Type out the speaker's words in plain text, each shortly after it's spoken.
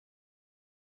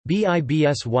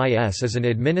Bibsys is an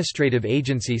administrative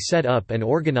agency set up and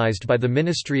organized by the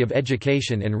Ministry of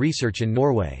Education and Research in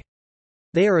Norway.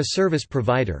 They are a service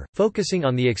provider, focusing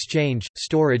on the exchange,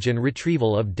 storage and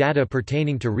retrieval of data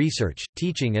pertaining to research,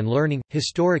 teaching and learning,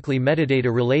 historically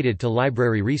metadata related to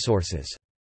library resources.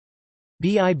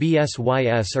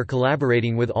 Bibsys are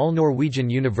collaborating with all Norwegian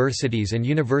universities and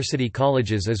university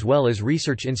colleges as well as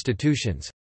research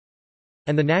institutions,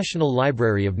 and the National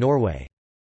Library of Norway.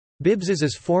 Bibsys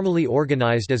is formally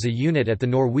organized as a unit at the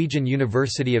Norwegian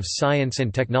University of Science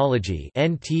and Technology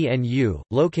 (NTNU),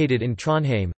 located in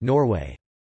Trondheim, Norway.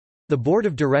 The board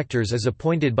of directors is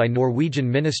appointed by Norwegian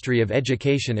Ministry of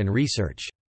Education and Research.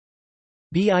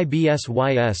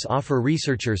 Bibsys offer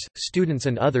researchers, students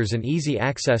and others an easy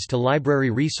access to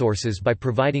library resources by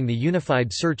providing the unified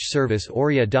search service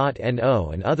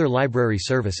oria.no and other library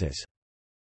services.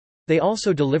 They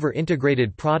also deliver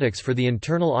integrated products for the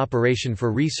internal operation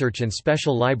for research and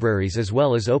special libraries as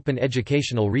well as open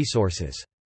educational resources.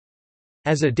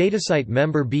 As a datasite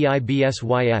member,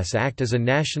 Bibsys act as a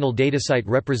national datasite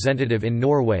representative in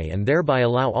Norway and thereby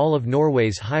allow all of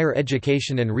Norway's higher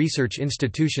education and research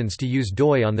institutions to use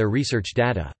DOI on their research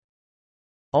data.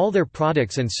 All their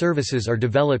products and services are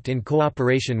developed in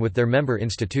cooperation with their member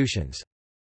institutions.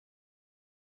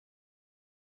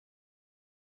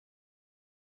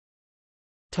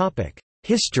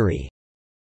 History.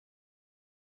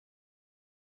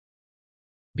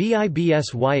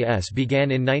 Bibsys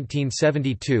began in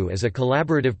 1972 as a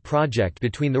collaborative project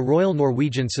between the Royal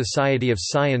Norwegian Society of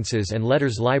Sciences and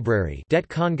Letters Library, Det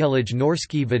Kongelige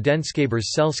Norske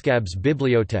Vitenskapsselskabs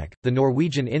Bibliotek, the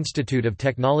Norwegian Institute of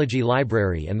Technology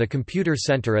Library and the Computer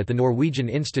Center at the Norwegian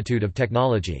Institute of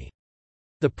Technology.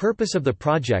 The purpose of the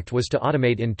project was to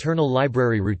automate internal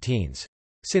library routines.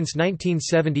 Since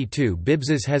 1972,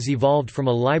 Bibsys has evolved from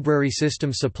a library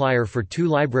system supplier for 2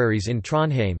 libraries in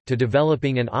Trondheim, to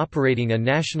developing and operating a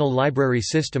national library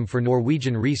system for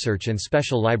Norwegian research and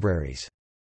special libraries.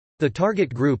 The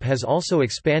target group has also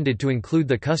expanded to include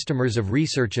the customers of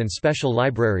research and special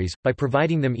libraries, by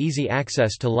providing them easy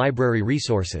access to library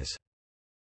resources.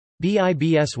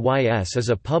 Bibsys is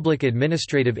a public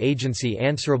administrative agency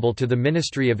answerable to the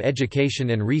Ministry of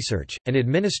Education and Research, and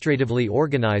administratively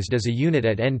organized as a unit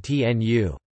at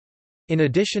NTNU. In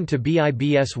addition to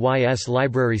Bibsys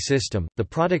library system, the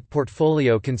product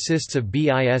portfolio consists of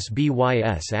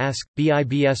Bibsys Ask,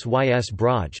 Bibsys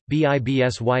Brage,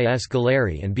 Bibsys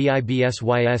Gallery and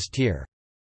Bibsys Tier.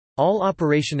 All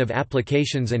operation of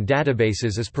applications and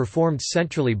databases is performed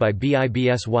centrally by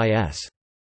Bibsys.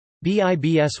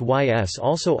 Bibsys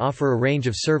also offer a range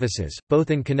of services,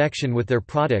 both in connection with their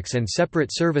products and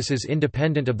separate services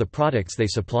independent of the products they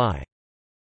supply.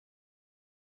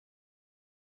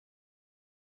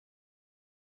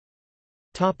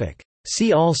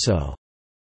 See also: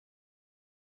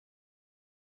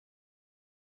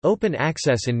 Open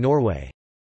access in Norway.